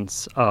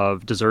incidents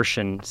of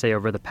desertion, say,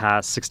 over the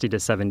past 60 to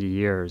 70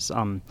 years.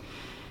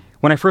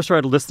 When I first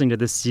started listening to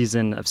this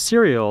season of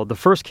Serial, the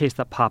first case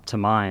that popped to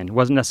mind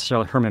wasn't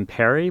necessarily Herman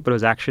Perry, but it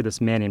was actually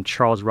this man named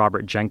Charles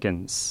Robert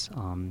Jenkins,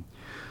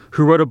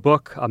 who wrote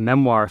a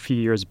memoir a few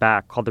years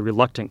back called The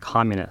Reluctant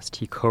Communist.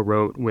 He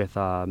co-wrote with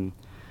a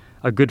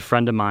good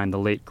friend of mine, the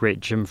late, great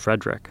Jim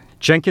Frederick.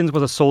 Jenkins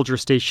was a soldier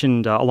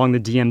stationed along the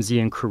DMZ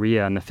in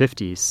Korea in the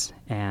 50s,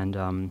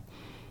 and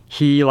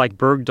he, like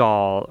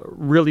Bergdahl,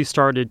 really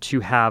started to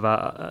have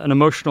an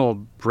emotional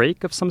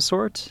break of some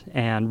sort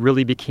and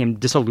really became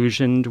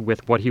disillusioned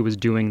with what he was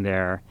doing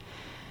there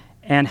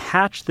and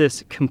hatched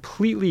this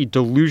completely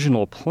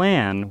delusional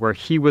plan where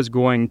he was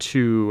going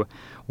to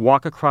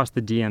walk across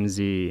the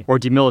DMZ or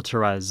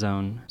demilitarized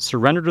zone,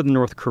 surrender to the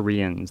North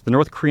Koreans. The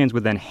North Koreans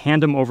would then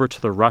hand him over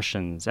to the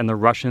Russians, and the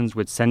Russians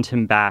would send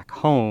him back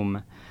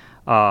home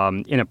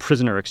in a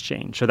prisoner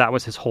exchange. So that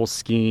was his whole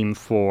scheme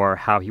for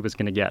how he was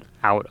going to get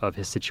out of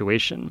his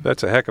situation.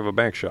 That's a heck of a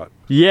bank shot.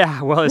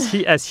 Yeah, well,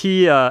 as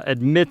he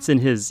admits in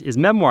his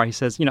memoir, he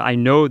says, I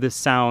know this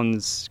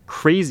sounds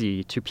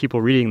crazy to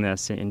people reading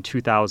this in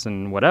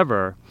 2000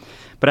 whatever,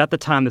 but at the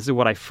time, this is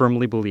what I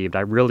firmly believed.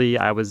 I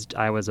was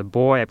a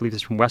boy, I believe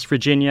he's from West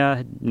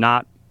Virginia,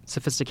 not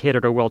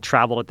sophisticated or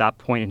well-traveled at that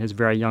point in his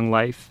very young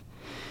life.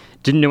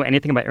 Didn't know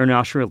anything about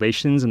international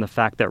relations and the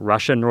fact that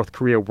Russia and North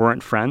Korea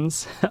weren't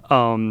friends,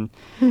 and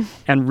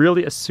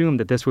really assumed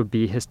that this would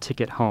be his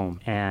ticket home.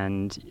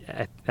 And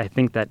I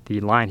think that the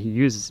line he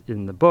uses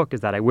in the book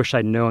is that I wish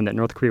I'd known that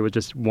North Korea was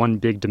just one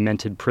big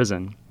demented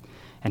prison.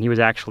 And he was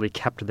actually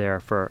kept there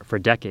for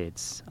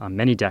decades,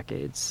 many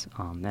decades,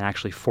 and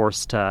actually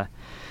forced to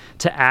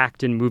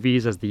act in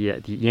movies as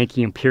the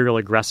Yankee imperial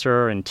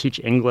aggressor and teach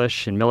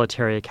English in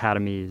military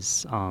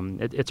academies.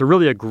 It's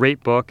really a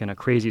great book and a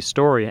crazy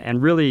story,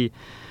 and really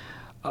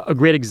a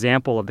great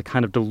example of the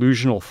kind of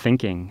delusional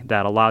thinking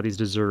that a lot of these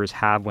deserters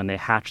have when they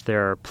hatch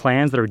their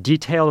plans that are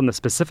detailed in the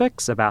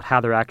specifics about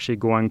how they're actually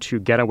going to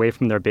get away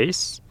from their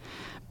base,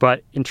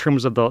 but in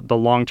terms of the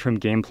long-term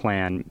game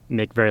plan,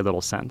 make very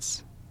little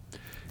sense.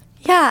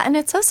 Yeah, and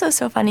it's also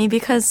so funny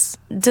because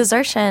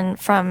desertion,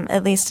 from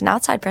at least an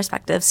outside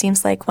perspective,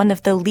 seems like one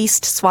of the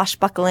least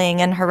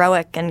swashbuckling and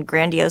heroic and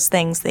grandiose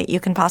things that you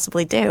can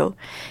possibly do.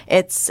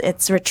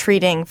 It's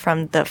retreating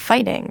from the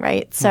fighting,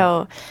 right?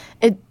 So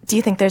do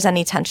you think there's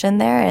any tension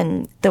there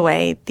in the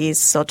way these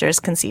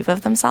soldiers conceive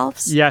of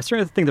themselves? Yeah, I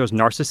certainly think there's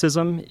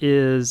narcissism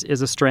is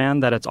a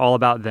strand, that it's all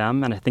about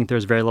them, and I think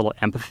there's very little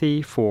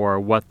empathy for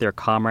what their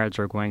comrades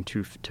are going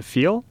to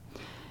feel.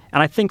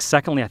 And I think,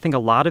 secondly, a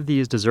lot of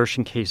these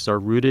desertion cases are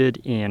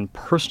rooted in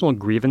personal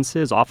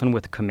grievances, often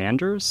with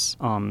commanders.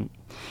 And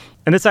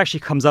this actually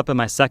comes up in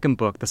my second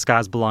book, The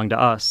Skies Belong to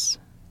Us.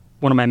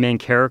 One of my main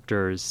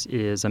characters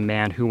is a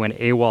man who went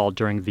AWOL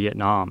during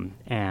Vietnam.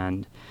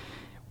 And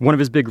one of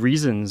his big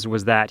reasons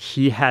was that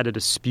he had a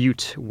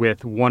dispute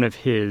with one of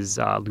his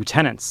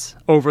lieutenants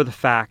over the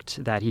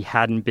fact that he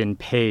hadn't been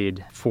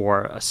paid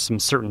for some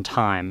certain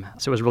time.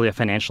 So it was really a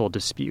financial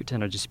dispute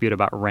and a dispute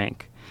about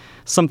rank.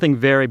 Something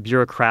very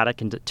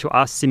bureaucratic and to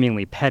us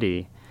seemingly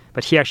petty,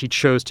 but he actually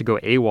chose to go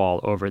AWOL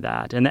over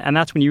that. And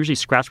that's when you usually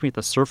scratch beneath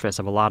the surface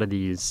of a lot of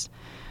these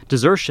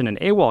desertion and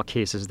AWOL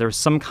cases. There's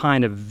some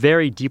kind of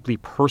very deeply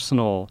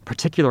personal,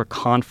 particular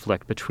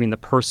conflict between the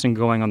person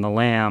going on the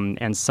lam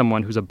and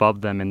someone who's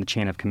above them in the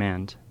chain of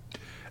command.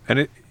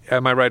 And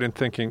am I right in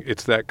thinking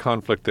it's that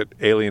conflict that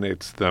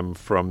alienates them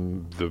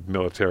from the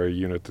military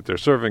unit that they're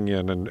serving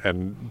in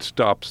and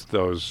stops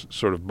those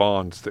sort of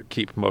bonds that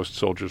keep most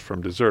soldiers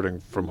from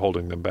deserting, from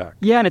holding them back?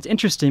 Yeah, and it's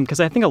interesting because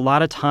I think a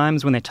lot of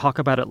times when they talk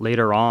about it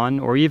later on,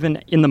 or even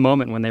in the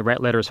moment when they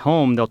write letters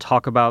home, they'll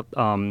talk about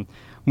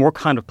more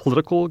kind of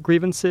political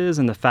grievances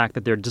and the fact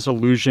that they're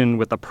disillusioned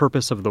with the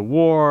purpose of the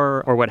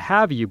war or what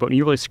have you. But when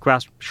you really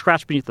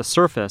scratch beneath the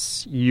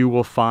surface, you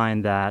will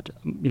find that,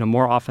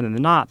 more often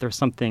than not, there's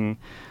something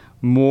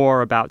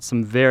more about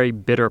some very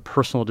bitter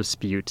personal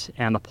dispute,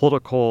 and the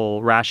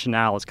political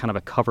rationale is kind of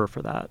a cover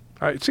for that.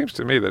 It seems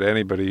to me that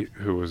anybody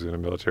who was in a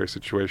military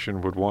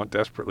situation would want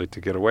desperately to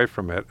get away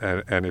from it,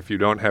 and if you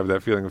don't have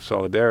that feeling of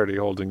solidarity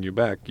holding you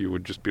back, you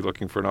would just be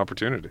looking for an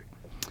opportunity.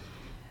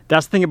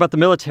 That's the thing about the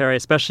military,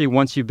 especially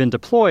once you've been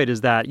deployed,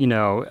 is that,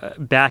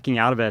 backing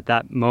out of it at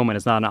that moment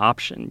is not an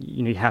option.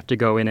 You have to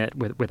go in it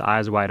with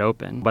eyes wide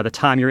open. By the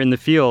time you're in the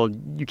field,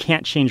 you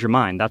can't change your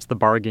mind. That's the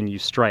bargain you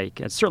strike.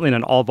 It's certainly in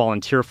an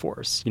all-volunteer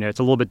force. It's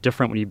a little bit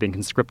different when you've been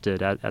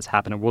conscripted, as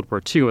happened in World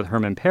War II with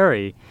Herman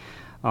Perry.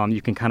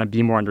 You can kind of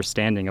be more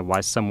understanding of why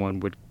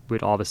someone would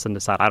all of a sudden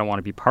decide, I don't want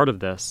to be part of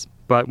this.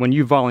 But when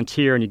you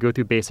volunteer and you go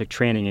through basic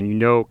training and you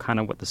know kind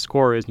of what the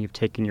score is and you've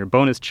taken your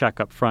bonus check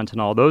up front and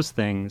all those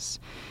things,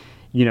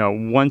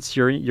 once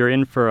you're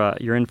in for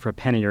a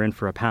penny, you're in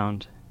for a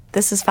pound.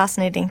 This is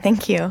fascinating.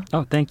 Thank you.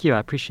 Oh, thank you. I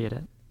appreciate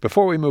it.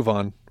 Before we move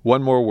on,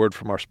 one more word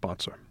from our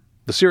sponsor.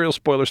 The Serial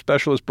Spoiler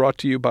Special is brought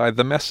to you by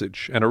The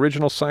Message, an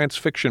original science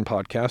fiction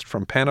podcast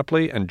from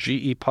Panoply and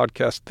GE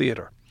Podcast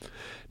Theater.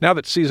 Now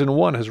that Season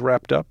 1 has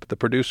wrapped up, the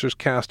producers,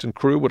 cast, and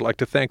crew would like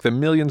to thank the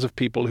millions of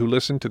people who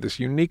listen to this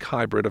unique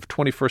hybrid of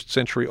 21st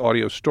century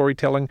audio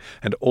storytelling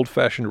and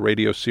old-fashioned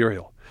radio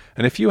serial.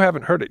 And if you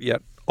haven't heard it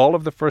yet, all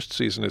of the first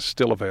season is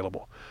still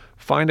available.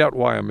 Find out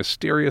why a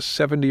mysterious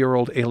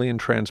 70-year-old alien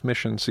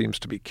transmission seems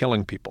to be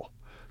killing people.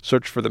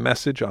 Search for The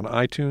Message on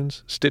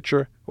iTunes,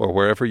 Stitcher, or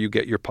wherever you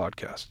get your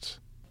podcasts.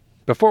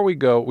 Before we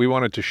go, we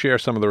wanted to share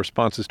some of the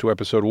responses to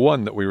Episode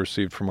 1 that we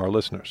received from our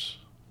listeners.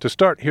 To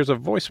start, here's a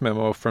voice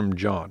memo from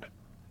John.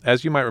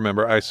 As you might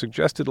remember, I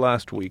suggested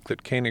last week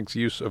that Koenig's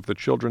use of the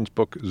children's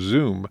book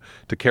Zoom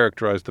to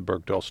characterize the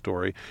Bergdahl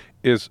story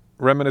is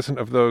reminiscent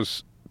of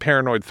those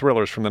paranoid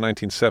thrillers from the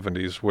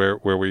 1970s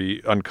where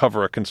we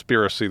uncover a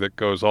conspiracy that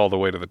goes all the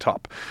way to the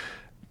top.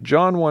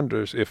 John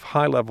wonders if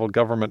high-level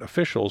government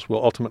officials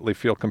will ultimately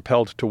feel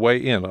compelled to weigh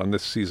in on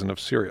this season of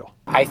Serial.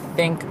 I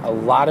think a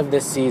lot of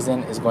this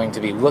season is going to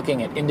be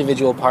looking at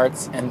individual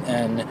parts and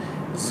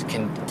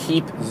can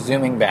keep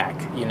zooming back.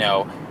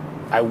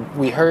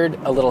 We heard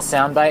a little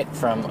soundbite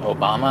from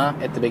Obama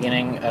at the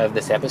beginning of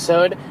this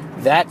episode.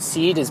 That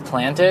seed is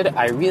planted.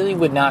 I really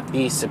would not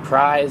be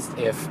surprised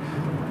if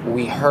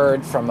we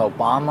heard from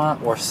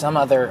Obama or some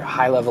other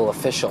high-level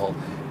official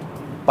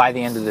by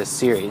the end of this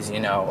series.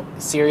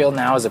 Serial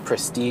now is a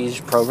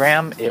prestige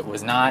program. It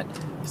was not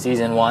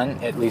Season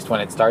 1, at least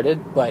when it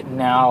started, but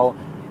now,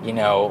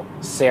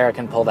 Sarah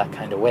can pull that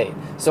kind of weight.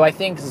 So I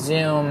think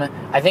Zoom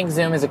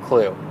is a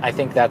clue. I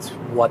think that's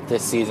what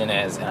this season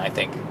is, and I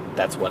think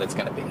that's what it's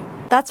going to be.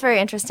 That's very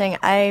interesting.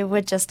 I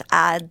would just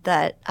add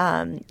that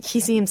he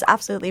seems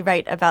absolutely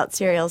right about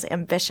Serial's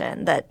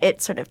ambition, that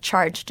it sort of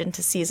charged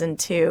into Season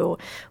 2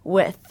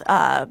 with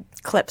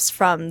clips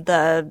from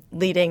the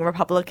leading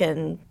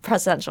Republican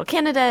presidential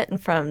candidate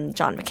and from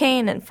John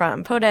McCain and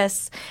from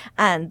POTUS.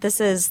 And this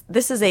is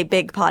a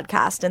big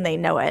podcast, and they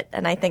know it.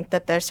 And I think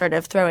that they're sort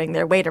of throwing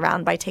their weight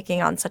around by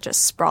taking on such a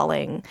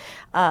sprawling,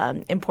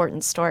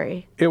 important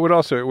story. It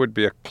would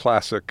be a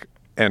classic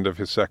end of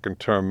his second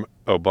term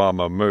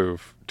Obama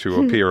move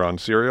to appear on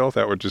Serial.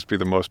 That would just be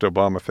the most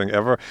Obama thing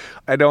ever.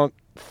 I don't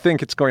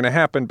think it's going to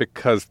happen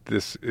because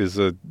this is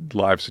a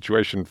live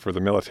situation for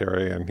the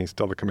military and he's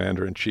still the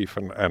commander-in-chief,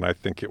 and I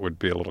think it would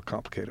be a little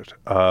complicated.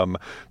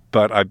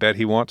 But I bet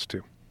he wants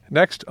to.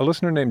 Next, a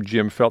listener named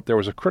Jim felt there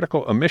was a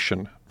critical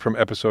omission from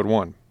episode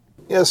 1.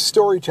 Yes,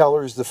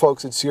 storytellers, the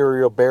folks at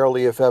Serial,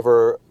 barely, if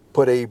ever,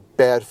 put a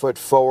bad foot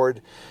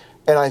forward.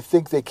 And I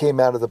think they came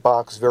out of the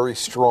box very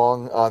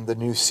strong on the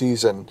new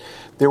season.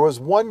 There was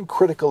one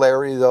critical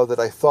area, though, that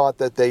I thought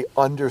that they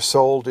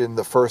undersold in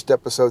the first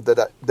episode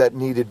that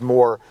needed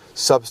more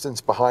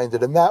substance behind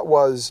it. And that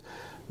was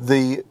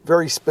the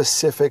very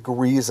specific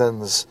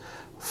reasons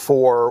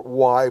for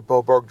why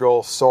Bowe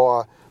Bergdahl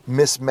saw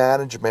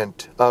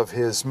mismanagement of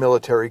his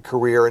military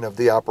career and of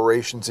the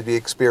operations that he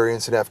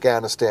experienced in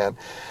Afghanistan.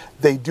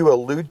 They do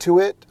allude to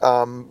it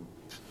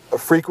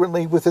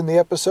frequently within the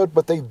episode,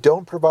 but they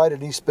don't provide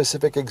any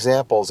specific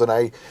examples. And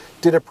I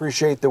did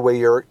appreciate the way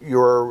your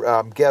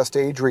guest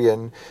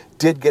Adrian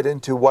did get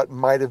into what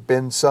might have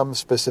been some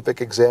specific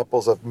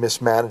examples of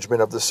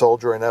mismanagement of the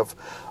soldier and of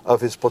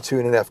his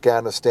platoon in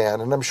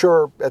Afghanistan. And I'm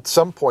sure at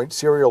some point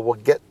Serial will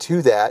get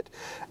to that,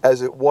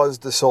 as it was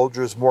the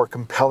soldier's more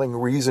compelling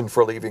reason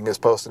for leaving his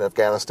post in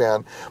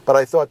Afghanistan. But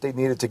I thought they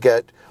needed to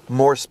get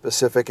more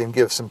specific and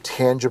give some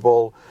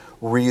tangible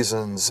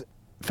reasons.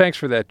 Thanks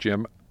for that,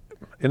 Jim.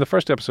 In the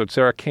first episode,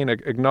 Sarah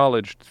Koenig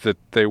acknowledged that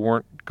they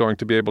weren't going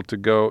to be able to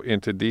go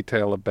into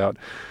detail about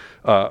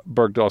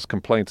Bergdahl's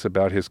complaints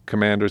about his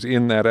commanders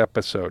in that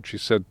episode. She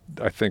said,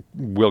 I think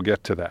we'll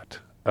get to that.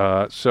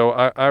 So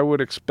I would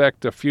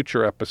expect a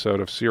future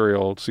episode of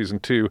Serial Season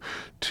 2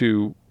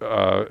 to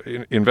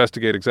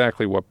investigate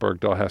exactly what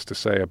Bergdahl has to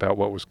say about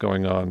what was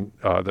going on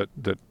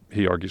that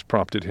he argues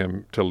prompted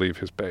him to leave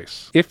his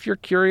base. If you're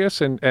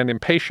curious and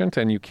impatient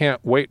and you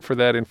can't wait for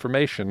that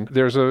information,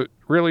 there's a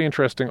really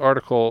interesting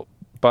article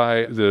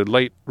by the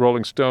late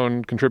Rolling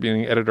Stone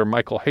contributing editor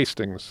Michael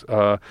Hastings,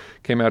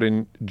 came out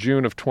in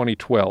June of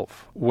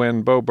 2012.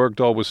 When Bowe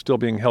Bergdahl was still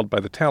being held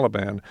by the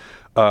Taliban,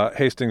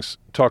 Hastings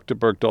talked to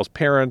Bergdahl's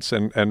parents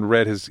and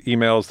read his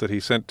emails that he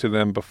sent to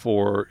them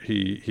before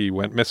he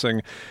went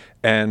missing.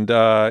 And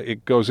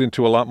it goes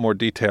into a lot more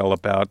detail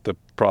about the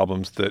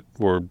problems that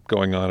were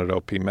going on at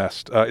OP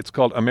Mest. It's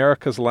called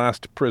America's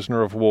Last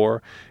Prisoner of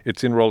War.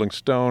 It's in Rolling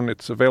Stone.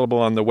 It's available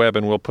on the web,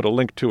 and we'll put a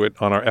link to it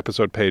on our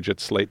episode page at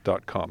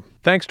slate.com.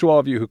 Thanks to all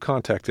of you who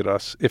contacted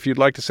us. If you'd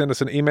like to send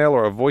us an email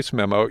or a voice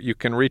memo, you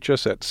can reach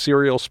us at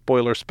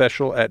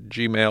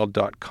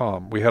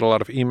serialspoilerspecial@gmail.com. We had a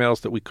lot of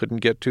emails that we couldn't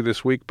get to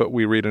this week, but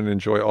we read and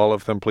enjoy all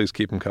of them. Please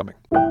keep them coming.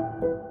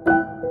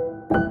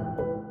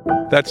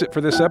 That's it for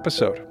this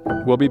episode.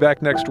 We'll be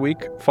back next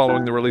week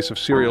following the release of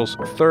Serial's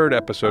third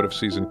episode of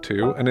Season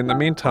 2, and in the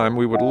meantime,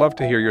 we would love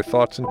to hear your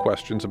thoughts and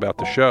questions about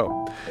the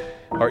show.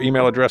 Our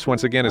email address,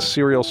 once again, is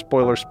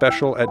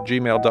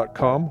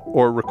serialspoilerspecial@gmail.com,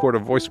 or record a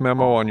voice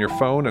memo on your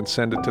phone and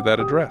send it to that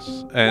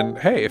address. And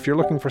hey, if you're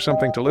looking for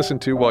something to listen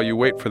to while you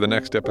wait for the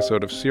next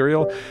episode of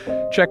Serial,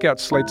 check out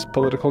Slate's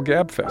Political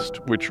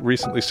Gabfest, which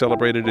recently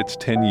celebrated its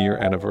 10-year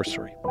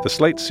anniversary. The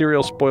Slate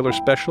Serial Spoiler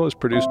Special is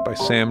produced by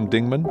Sam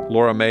Dingman.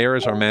 Laura Mayer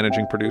is our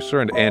managing producer,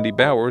 and Andy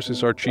Bowers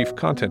is our chief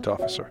content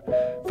officer.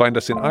 Find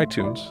us in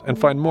iTunes, and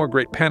find more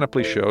great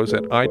Panoply shows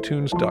at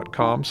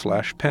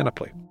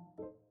itunes.com/panoply.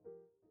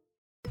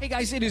 Hey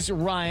guys, it is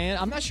Ryan.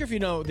 I'm not sure if you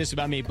know this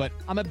about me, but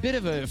I'm a bit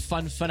of a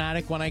fun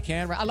fanatic when I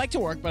can. I like to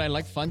work, but I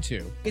like fun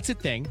too. It's a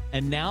thing.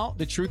 And now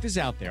the truth is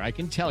out there. I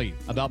can tell you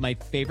about my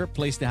favorite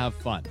place to have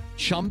fun.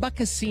 Chumba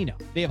Casino.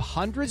 They have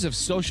hundreds of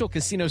social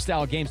casino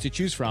style games to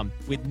choose from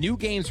with new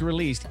games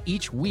released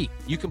each week.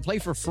 You can play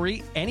for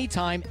free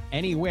anytime,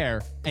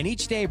 anywhere. And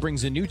each day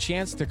brings a new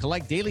chance to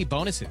collect daily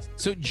bonuses.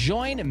 So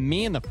join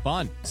me in the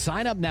fun.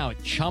 Sign up now at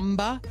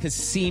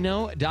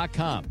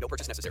ChumbaCasino.com. No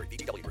purchase necessary.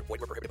 VGW Group. Void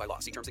where prohibited by law.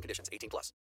 See terms and conditions. 18+.